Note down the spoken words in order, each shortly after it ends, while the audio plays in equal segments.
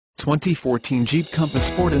2014 Jeep Compass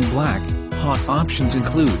Sport in Black. Hot options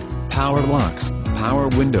include power locks, power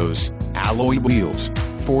windows, alloy wheels,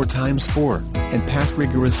 4x4, and passed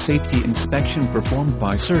rigorous safety inspection performed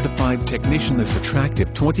by certified technician. This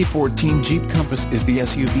attractive 2014 Jeep Compass is the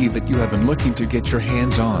SUV that you have been looking to get your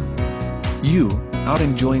hands on. You, out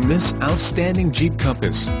enjoying this outstanding Jeep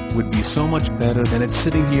Compass, would be so much better than it's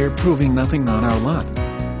sitting here proving nothing on our lot.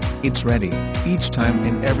 It's ready, each time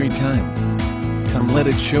and every time. Come let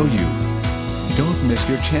it show you. Don't miss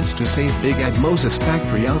your chance to save big at Moses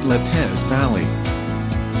Factory Outlet, Teays Valley.